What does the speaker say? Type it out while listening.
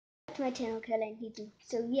my channel, Caroline TV.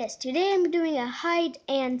 So yes, today I'm doing a hide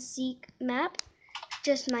and seek map.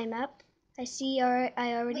 Just my map. I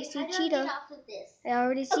already see Cheetah. I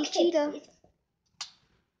already see Cheetah. Please.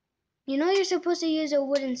 You know you're supposed to use a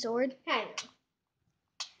wooden sword? I know.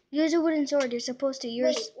 Use a wooden sword. You're supposed to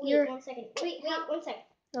use. Wait, 1 second. Wait, 1 second.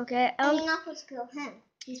 Okay. You're not supposed to kill him.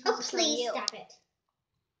 He's supposed to kill you. Stop it.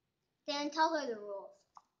 Then tell her the rules.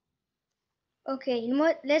 Okay, you know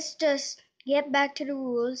what? Let's just get back to the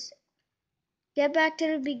rules. Get back to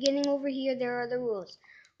the beginning over here. There are the rules.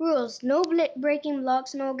 Rules: no breaking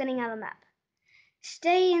blocks, no getting out of the map.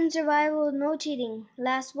 Stay in survival, no cheating.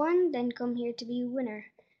 Last one, then come here to be winner.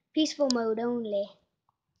 Peaceful mode only.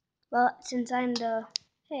 Well, since I'm the...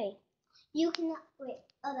 Hey. You cannot... Wait.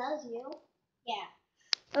 Oh, that was you?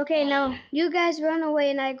 Yeah. Okay, now you guys run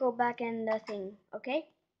away and I go back in the thing, okay?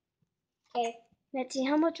 Okay. Let's see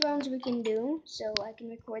how much rounds we can do so I can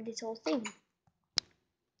record this whole thing.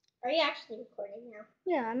 Are you actually recording now?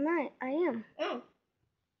 Yeah, I am. Oh.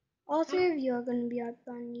 All three of you are going to be up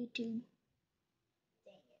on YouTube.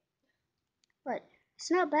 Dang it. What?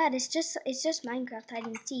 It's not bad. It's just Minecraft hide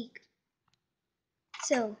and seek.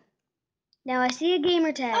 So, now I see a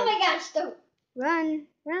gamer tag. Oh my gosh, don't. Run,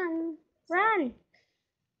 run, run.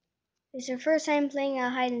 It's her first time playing a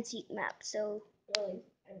hide and seek map, so I'm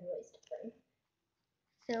really stubborn.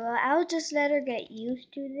 So I'll just let her get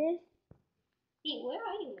used to this. Hey, where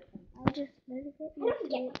are you? I'll just let her get used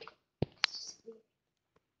to it.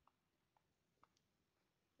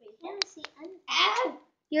 Wait, let me see. Ow!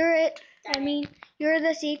 You're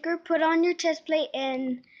the seeker. Put on your chest plate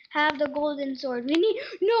and have the golden sword.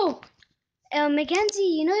 No! Mackenzie,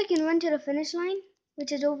 you know you can run to the finish line,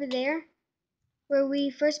 which is over there, where we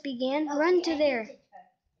first began. Okay, run to there.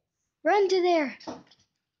 Run to there.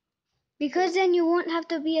 Because then you won't have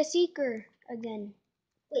to be a seeker again.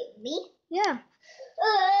 Wait, me? Yeah.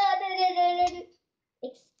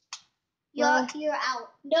 You're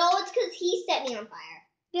out. No, it's because he set me on fire.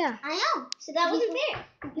 Yeah. I know. So that wasn't fair.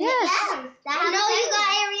 Yes. I know you got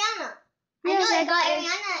Ariana. Yes, I got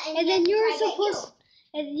Ariana, and then you're supposed.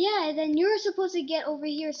 And then you're supposed to get over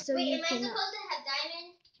here so Wait, you can. Wait, am I supposed to have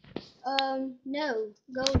diamond? No,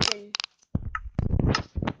 golden.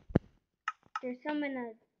 There's some in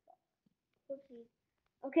a.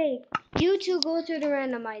 Okay, you two go through the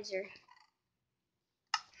randomizer.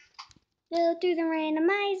 Go through the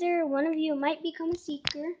randomizer. One of you might become a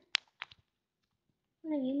seeker.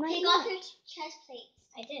 One of you might. Take off your chest plates.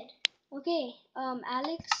 I did. Okay,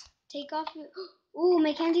 Alex, take off your. Ooh,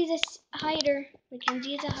 Mackenzie's a hider.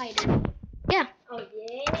 Mackenzie is a hider. Yeah. Oh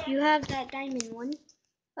yeah. You have that diamond one.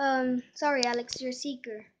 Sorry, Alex, you're a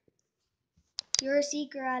seeker. You're a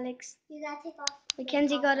seeker, Alex. You gotta take off.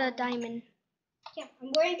 Mackenzie got a diamond. Yeah,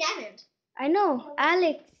 I'm wearing diamond. I know,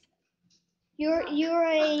 Alex. You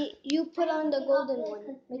put on the golden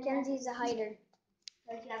one. Mackenzie's a hider.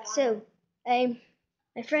 So,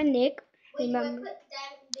 my friend Nick. Wait, remember? do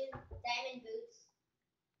I put diamond boots?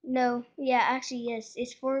 No, yeah, actually yes.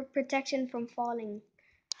 It's for protection from falling.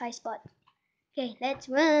 High spot. Okay, let's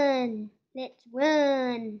run. Let's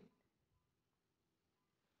run.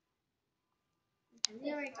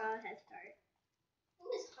 We already got a head start. Who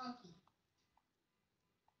is honky?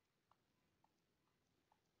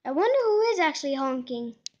 I wonder who is actually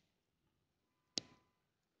honking.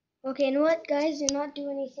 Okay, you know what, guys? Do not do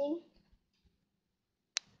anything.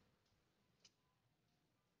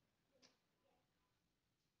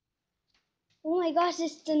 Oh my gosh,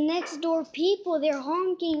 it's the next door people. They're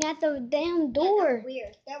honking at the damn door.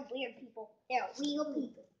 Yeah, they're weird people. They're weird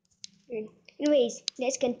people. Anyways,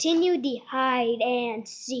 let's continue the hide and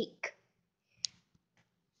seek.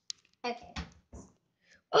 Okay.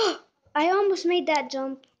 Oh, I almost made that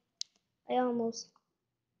jump. I almost.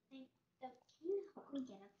 Can you help me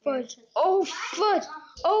get up there? Fudge. Oh, fudge.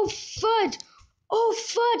 Oh, fudge. Oh,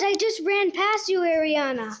 fudge. I just ran past you,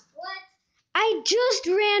 Ariana. What? I just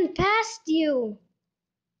ran past you.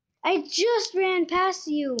 I just ran past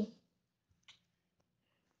you.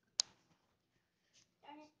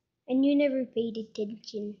 And you never paid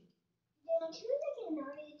attention. Don't you make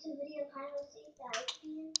another YouTube video kind of see that I can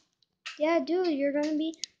be in? Yeah, dude, you're gonna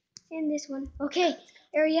be in this one. Okay,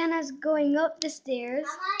 Ariana's going up the stairs.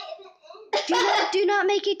 Am I in the end? Do not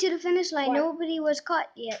make it to the finish line. What? Nobody was caught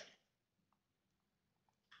yet.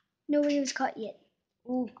 Nobody was caught yet.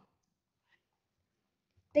 Ooh.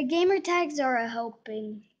 The gamer tags are a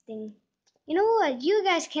helping thing. You know what? You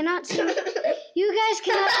guys cannot see. You guys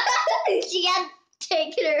cannot. She got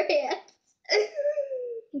taken her hands.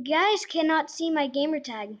 You guys cannot see my gamer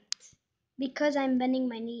tag because I'm bending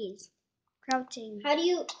my knees, crouching. How do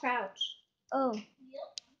you crouch? Oh. Do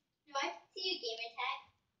I see your gamer tag?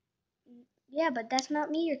 Yeah, but that's not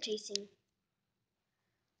me you're chasing.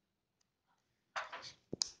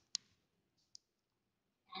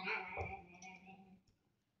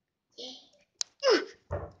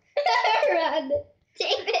 Run.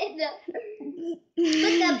 David.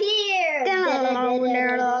 Look up here. Get up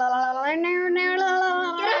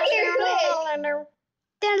here quick.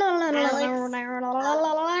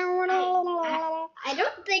 I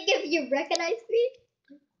don't think if you recognize me.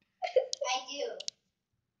 I do.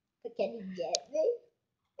 But can you get me?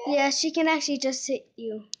 Yeah, she can actually just hit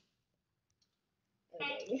you.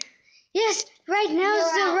 Okay. Yes, right now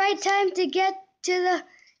is the right time to get to the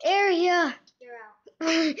area. You're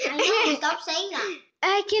out. I know, stop saying that.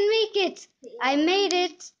 I can make it. Yeah. I made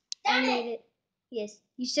it. Done I made it. Yes,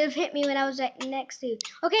 you should have hit me when I was right next to you.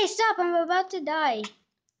 Okay, stop. I'm about to die.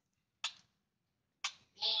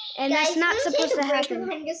 And Guys, that's not supposed to happen.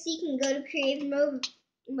 Hide and seek and go to creative mode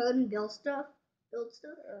and build stuff. Well,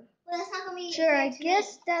 that's not gonna be Sure, I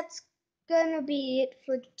guess that's gonna be it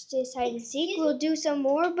for today's hide and seek. We'll do some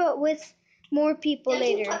more, but with more people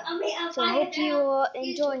later. So I hope you all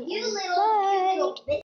enjoy. You And little bye.